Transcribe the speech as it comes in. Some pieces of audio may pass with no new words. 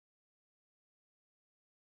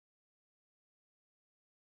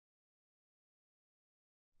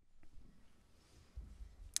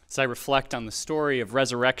As I reflect on the story of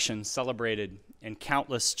resurrection celebrated in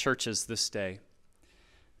countless churches this day,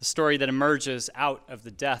 the story that emerges out of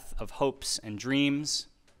the death of hopes and dreams,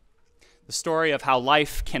 the story of how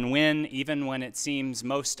life can win even when it seems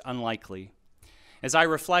most unlikely. As I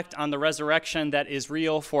reflect on the resurrection that is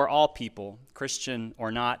real for all people, Christian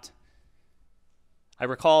or not, I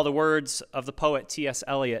recall the words of the poet T.S.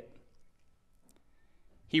 Eliot.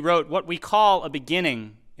 He wrote, "What we call a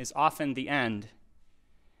beginning is often the end,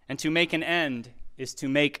 and to make an end is to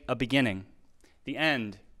make a beginning. The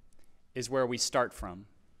end is where we start from."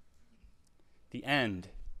 The end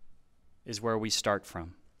is where we start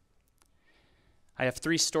from. I have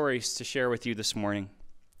 3 stories to share with you this morning.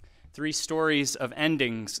 3 stories of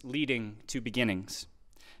endings leading to beginnings.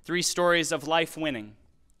 3 stories of life winning,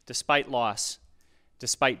 despite loss,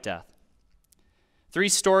 despite death. 3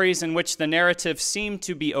 stories in which the narrative seemed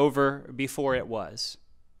to be over before it was.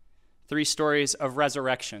 3 stories of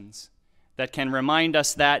resurrections that can remind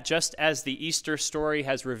us that, just as the Easter story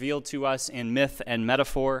has revealed to us in myth and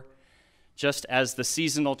metaphor, just as the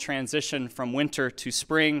seasonal transition from winter to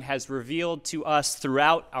spring has revealed to us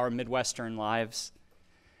throughout our Midwestern lives,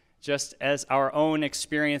 just as our own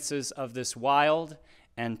experiences of this wild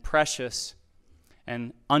and precious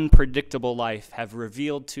and unpredictable life have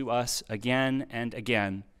revealed to us again and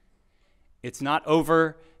again, it's not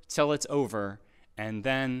over till it's over, and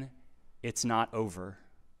then it's not over.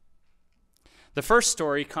 The first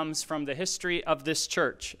story comes from the history of this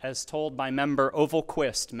church, as told by member Oval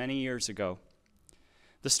Quist many years ago.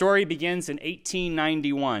 The story begins in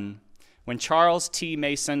 1891, when Charles T.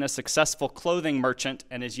 Mason, a successful clothing merchant,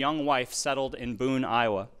 and his young wife settled in Boone,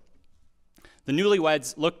 Iowa. The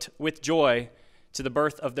newlyweds looked with joy to the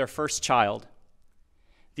birth of their first child.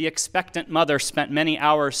 The expectant mother spent many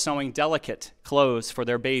hours sewing delicate clothes for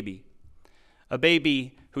their baby, a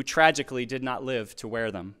baby who tragically did not live to wear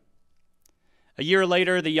them. A year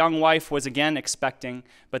later, the young wife was again expecting,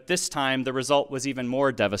 but this time the result was even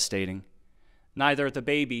more devastating. Neither the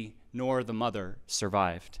baby nor the mother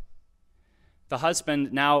survived. The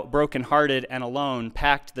husband, now brokenhearted and alone,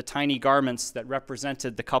 packed the tiny garments that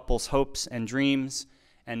represented the couple's hopes and dreams,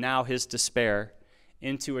 and now his despair,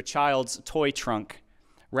 into a child's toy trunk,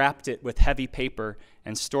 wrapped it with heavy paper,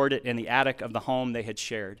 and stored it in the attic of the home they had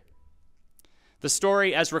shared. The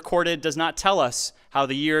story, as recorded, does not tell us how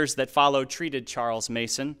the years that followed treated Charles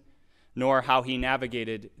Mason, nor how he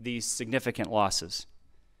navigated these significant losses.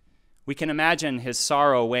 We can imagine his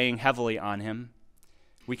sorrow weighing heavily on him.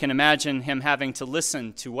 We can imagine him having to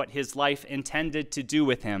listen to what his life intended to do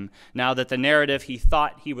with him now that the narrative he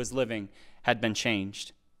thought he was living had been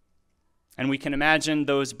changed. And we can imagine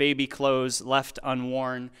those baby clothes left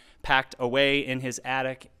unworn, packed away in his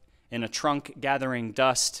attic in a trunk gathering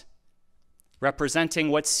dust, representing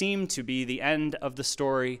what seemed to be the end of the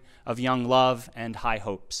story of young love and high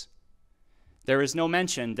hopes. There is no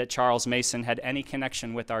mention that Charles Mason had any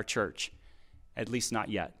connection with our church, at least not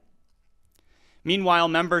yet. Meanwhile,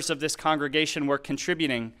 members of this congregation were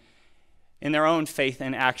contributing in their own faith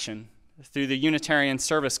and action through the Unitarian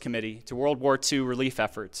Service Committee to World War II relief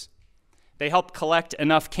efforts. They helped collect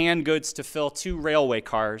enough canned goods to fill 2 railway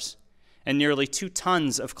cars and nearly 2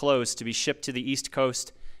 tons of clothes to be shipped to the East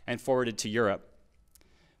Coast and forwarded to Europe.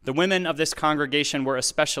 The women of this congregation were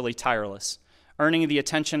especially tireless, earning the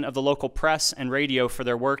attention of the local press and radio for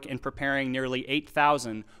their work in preparing nearly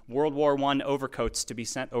 8,000 World War I overcoats to be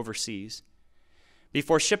sent overseas.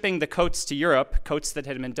 Before shipping the coats to Europe, coats that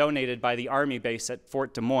had been donated by the Army base at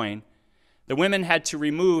Fort Des Moines, the women had to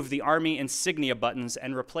remove the Army insignia buttons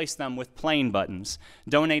and replace them with plain buttons,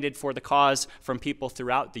 donated for the cause from people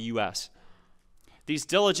throughout the U.S. These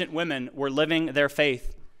diligent women were living their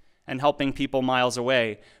faith and helping people miles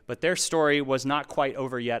away, but their story was not quite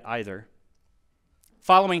over yet either.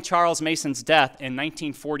 Following Charles Mason's death in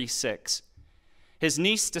 1946, his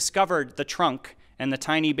niece discovered the trunk and the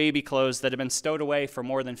tiny baby clothes that had been stowed away for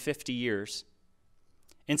more than 50 years.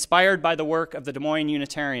 Inspired by the work of the Des Moines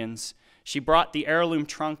Unitarians, she brought the heirloom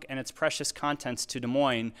trunk and its precious contents to Des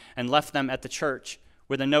Moines and left them at the church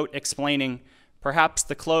with a note explaining, "Perhaps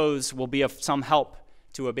the clothes will be of some help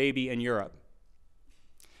to a baby in Europe."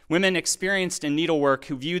 Women experienced in needlework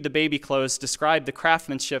who viewed the baby clothes described the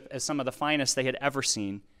craftsmanship as some of the finest they had ever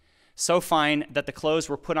seen, so fine that the clothes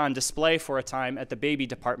were put on display for a time at the baby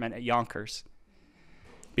department at Yonkers.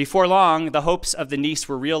 Before long, the hopes of the niece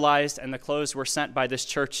were realized and the clothes were sent by this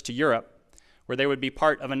church to Europe, where they would be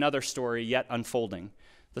part of another story yet unfolding,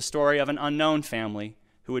 the story of an unknown family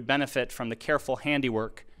who would benefit from the careful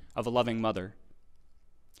handiwork of a loving mother.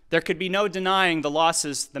 There could be no denying the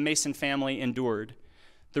losses the Mason family endured.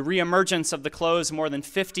 The reemergence of the clothes more than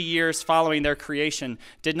 50 years following their creation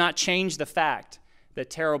did not change the fact that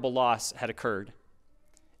terrible loss had occurred.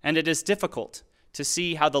 And it is difficult to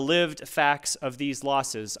see how the lived facts of these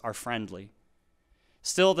losses are friendly.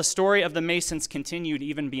 Still, the story of the Masons continued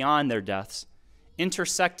even beyond their deaths,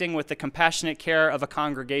 intersecting with the compassionate care of a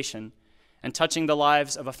congregation and touching the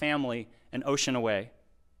lives of a family an ocean away.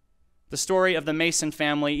 The story of the Mason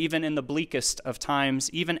family, even in the bleakest of times,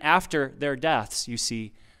 even after their deaths, you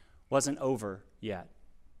see, wasn't over yet.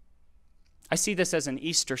 I see this as an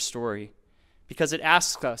Easter story because it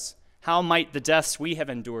asks us, how might the deaths we have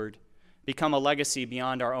endured become a legacy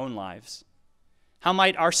beyond our own lives? How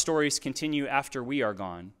might our stories continue after we are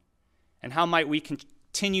gone? And how might we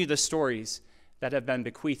continue the stories that have been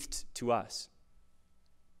bequeathed to us?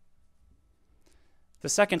 The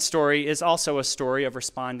second story is also a story of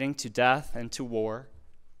responding to death and to war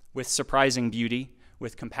with surprising beauty,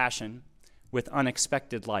 with compassion, with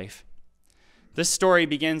unexpected life. This story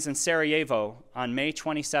begins in Sarajevo on May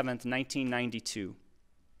 27, 1992.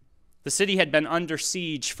 The city had been under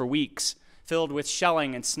siege for weeks, filled with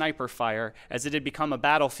shelling and sniper fire as it had become a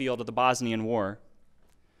battlefield of the Bosnian War.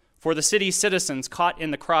 For the city's citizens caught in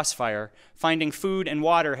the crossfire, finding food and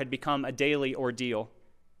water had become a daily ordeal.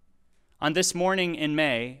 On this morning in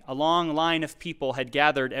May, a long line of people had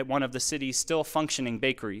gathered at one of the city's still functioning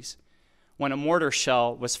bakeries when a mortar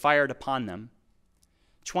shell was fired upon them.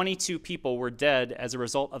 22 people were dead as a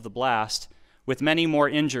result of the blast, with many more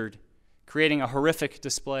injured, creating a horrific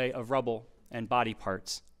display of rubble and body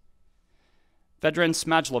parts. Vedran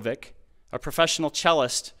Smajlovic, a professional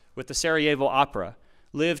cellist with the Sarajevo Opera,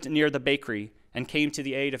 lived near the bakery and came to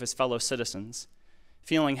the aid of his fellow citizens,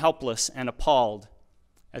 feeling helpless and appalled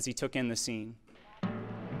as he took in the scene.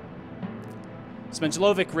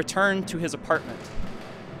 Smajlovic returned to his apartment.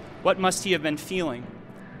 What must he have been feeling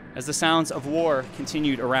as the sounds of war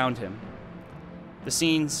continued around him? The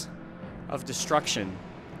scenes of destruction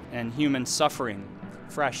and human suffering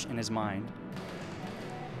fresh in his mind.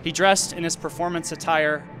 He dressed in his performance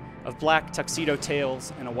attire of black tuxedo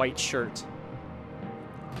tails and a white shirt.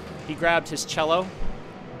 He grabbed his cello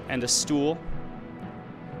and a stool,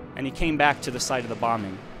 and he came back to the site of the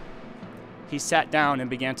bombing. He sat down and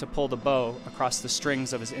began to pull the bow across the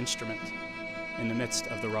strings of his instrument in the midst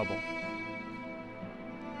of the rubble.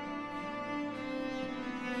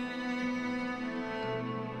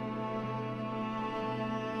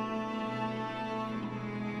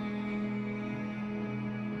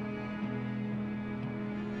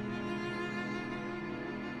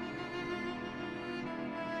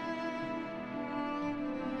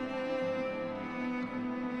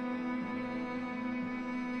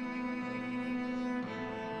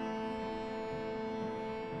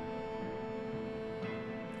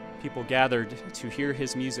 People gathered to hear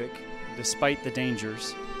his music despite the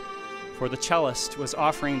dangers, for the cellist was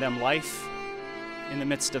offering them life in the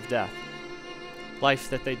midst of death, life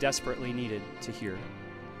that they desperately needed to hear.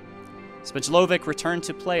 Smajlovic returned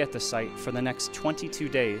to play at the site for the next 22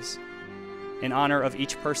 days in honor of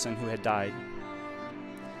each person who had died.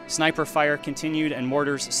 Sniper fire continued and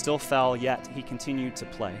mortars still fell, yet he continued to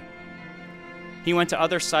play. He went to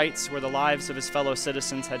other sites where the lives of his fellow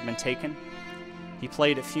citizens had been taken. He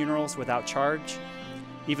played at funerals without charge,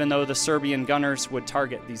 even though the Serbian gunners would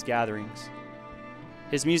target these gatherings.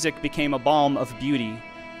 His music became a balm of beauty,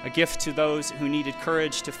 a gift to those who needed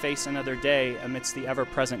courage to face another day amidst the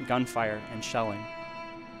ever-present gunfire and shelling.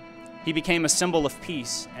 He became a symbol of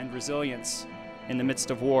peace and resilience in the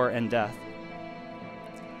midst of war and death.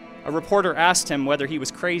 A reporter asked him whether he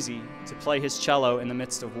was crazy to play his cello in the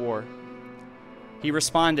midst of war. He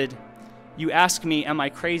responded, "You ask me, am I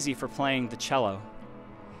crazy for playing the cello?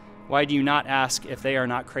 Why do you not ask if they are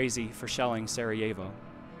not crazy for shelling Sarajevo?"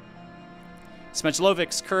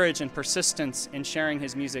 Smajlovic's courage and persistence in sharing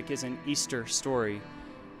his music is an Easter story,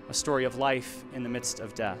 a story of life in the midst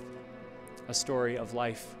of death, a story of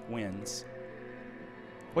life wins.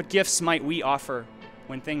 What gifts might we offer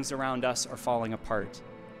when things around us are falling apart?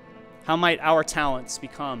 How might our talents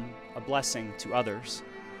become a blessing to others?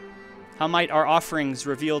 How might our offerings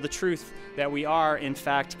reveal the truth that we are, in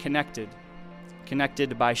fact, connected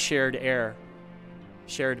by shared air,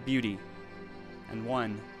 shared beauty, and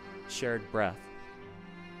one shared breath?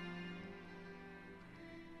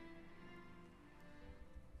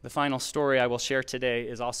 The final story I will share today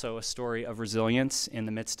is also a story of resilience in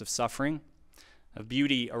the midst of suffering, of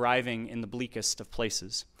beauty arriving in the bleakest of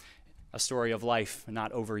places, a story of life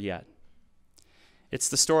not over yet. It's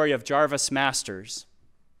the story of Jarvis Masters.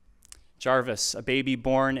 Jarvis, a baby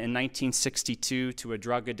born in 1962 to a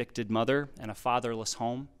drug-addicted mother and a fatherless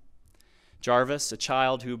home. Jarvis, a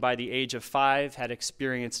child who by the age of 5 had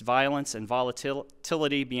experienced violence and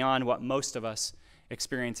volatility beyond what most of us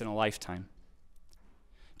experience in a lifetime.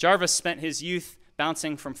 Jarvis spent his youth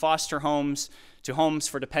bouncing from foster homes to homes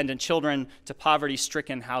for dependent children to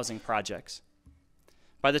poverty-stricken housing projects.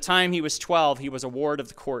 By the time he was 12, he was a ward of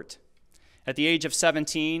the court. At the age of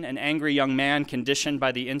 17, an angry young man conditioned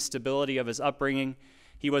by the instability of his upbringing,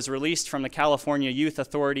 he was released from the California Youth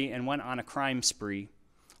Authority and went on a crime spree,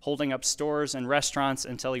 holding up stores and restaurants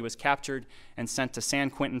until he was captured and sent to San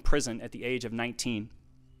Quentin prison at the age of 19.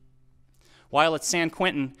 While at San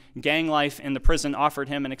Quentin, gang life in the prison offered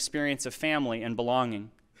him an experience of family and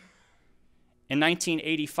belonging. In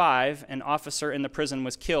 1985, an officer in the prison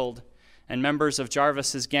was killed, and members of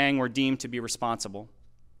Jarvis's gang were deemed to be responsible.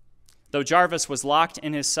 Though Jarvis was locked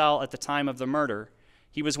in his cell at the time of the murder,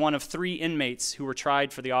 he was one of 3 inmates who were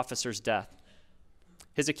tried for the officer's death.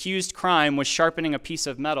 His accused crime was sharpening a piece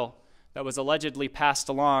of metal that was allegedly passed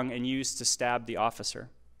along and used to stab the officer.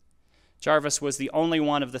 Jarvis was the only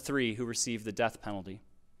one of the 3 who received the death penalty.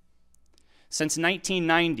 Since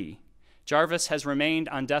 1990, Jarvis has remained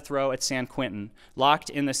on death row at San Quentin, locked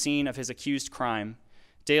in the scene of his accused crime,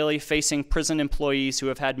 daily facing prison employees who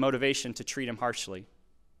have had motivation to treat him harshly.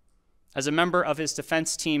 As a member of his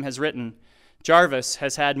defense team has written, Jarvis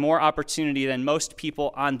has had more opportunity than most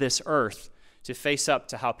people on this earth to face up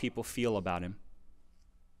to how people feel about him.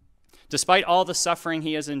 Despite all the suffering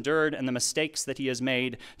he has endured and the mistakes that he has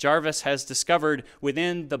made, Jarvis has discovered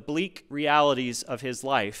within the bleak realities of his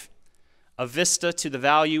life a vista to the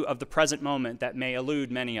value of the present moment that may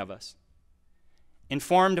elude many of us.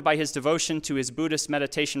 Informed by his devotion to his Buddhist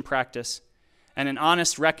meditation practice and an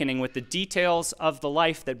honest reckoning with the details of the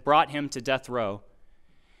life that brought him to death row,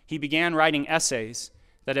 he began writing essays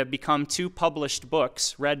that have become 2 published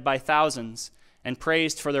books read by thousands and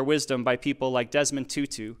praised for their wisdom by people like Desmond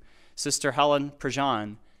Tutu, Sister Helen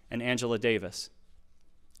Prejean, and Angela Davis.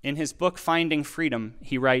 In his book, Finding Freedom,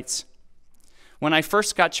 he writes, "When I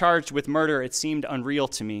first got charged with murder, it seemed unreal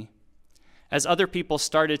to me. As other people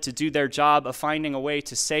started to do their job of finding a way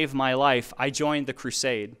to save my life, I joined the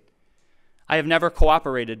crusade. I have never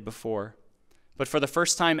cooperated before, but for the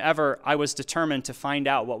first time ever, I was determined to find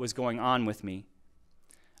out what was going on with me.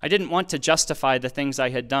 I didn't want to justify the things I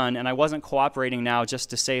had done, and I wasn't cooperating now just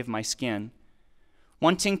to save my skin.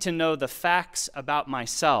 Wanting to know the facts about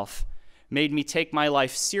myself made me take my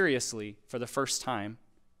life seriously for the first time.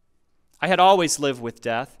 I had always lived with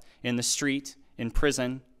death, in the street, in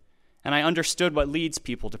prison, and I understood what leads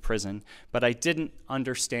people to prison, but I didn't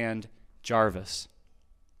understand Jarvis."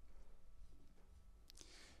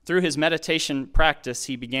 Through his meditation practice,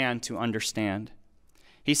 he began to understand.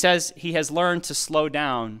 He says he has learned to slow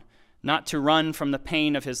down, not to run from the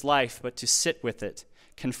pain of his life, but to sit with it,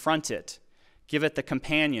 confront it, give it the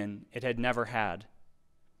companion it had never had.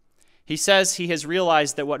 He says he has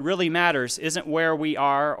realized that what really matters isn't where we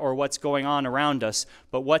are or what's going on around us,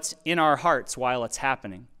 but what's in our hearts while it's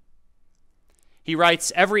happening. He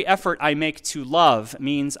writes, "Every effort I make to love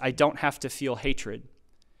means I don't have to feel hatred.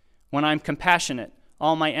 When I'm compassionate,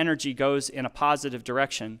 all my energy goes in a positive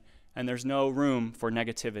direction, and there's no room for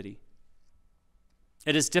negativity."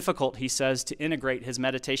 It is difficult, he says, to integrate his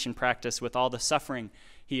meditation practice with all the suffering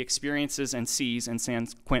he experiences and sees in San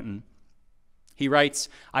Quentin. He writes,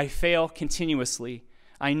 "I fail continuously.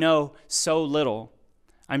 I know so little.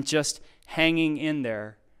 I'm just hanging in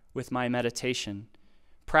there with my meditation.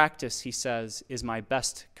 Practice," he says, "is my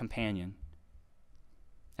best companion."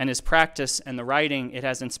 And his practice and the writing it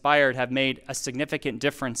has inspired have made a significant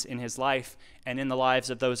difference in his life and in the lives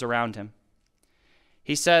of those around him.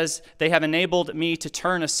 He says, "They have enabled me to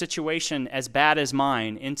turn a situation as bad as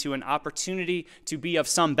mine into an opportunity to be of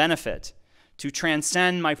some benefit, to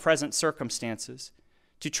transcend my present circumstances,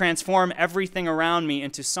 to transform everything around me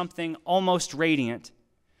into something almost radiant,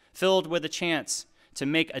 filled with a chance to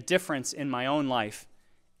make a difference in my own life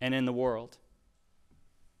and in the world."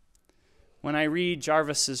 When I read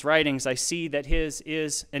Jarvis's writings, I see that his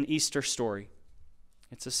is an Easter story.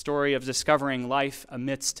 It's a story of discovering life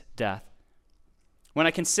amidst death. When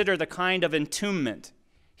I consider the kind of entombment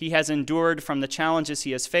he has endured from the challenges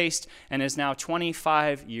he has faced and is now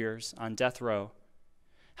 25 years on death row,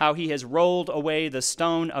 how he has rolled away the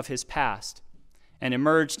stone of his past and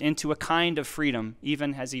emerged into a kind of freedom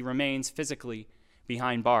even as he remains physically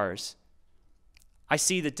behind bars, I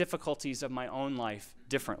see the difficulties of my own life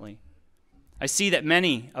differently. I see that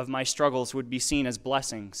many of my struggles would be seen as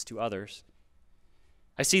blessings to others.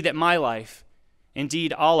 I see that my life,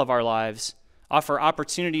 indeed all of our lives, offer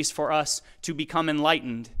opportunities for us to become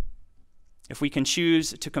enlightened if we can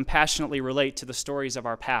choose to compassionately relate to the stories of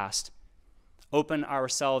our past, open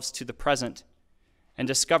ourselves to the present, and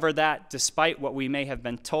discover that despite what we may have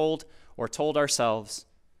been told or told ourselves,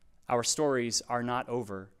 our stories are not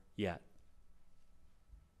over yet.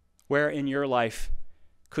 Where in your life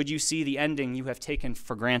could you see the ending you have taken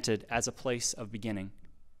for granted as a place of beginning?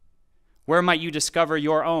 Where might you discover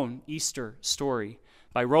your own Easter story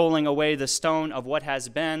by rolling away the stone of what has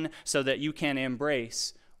been so that you can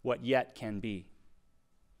embrace what yet can be?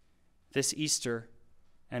 This Easter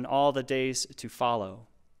and all the days to follow,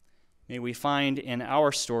 may we find in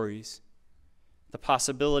our stories the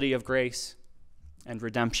possibility of grace and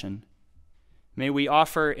redemption. May we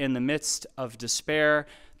offer in the midst of despair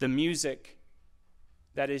the music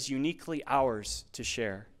that is uniquely ours to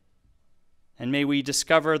share. And may we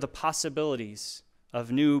discover the possibilities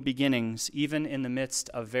of new beginnings, even in the midst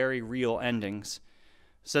of very real endings,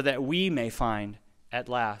 so that we may find at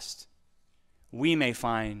last, we may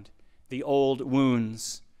find the old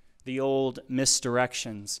wounds, the old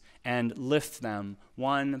misdirections, and lift them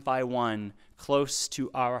one by one close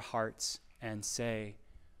to our hearts and say,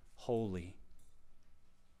 holy,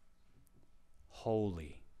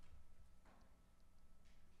 holy,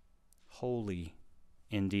 holy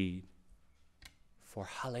indeed. For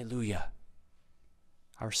hallelujah,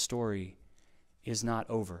 our story is not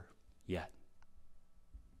over yet.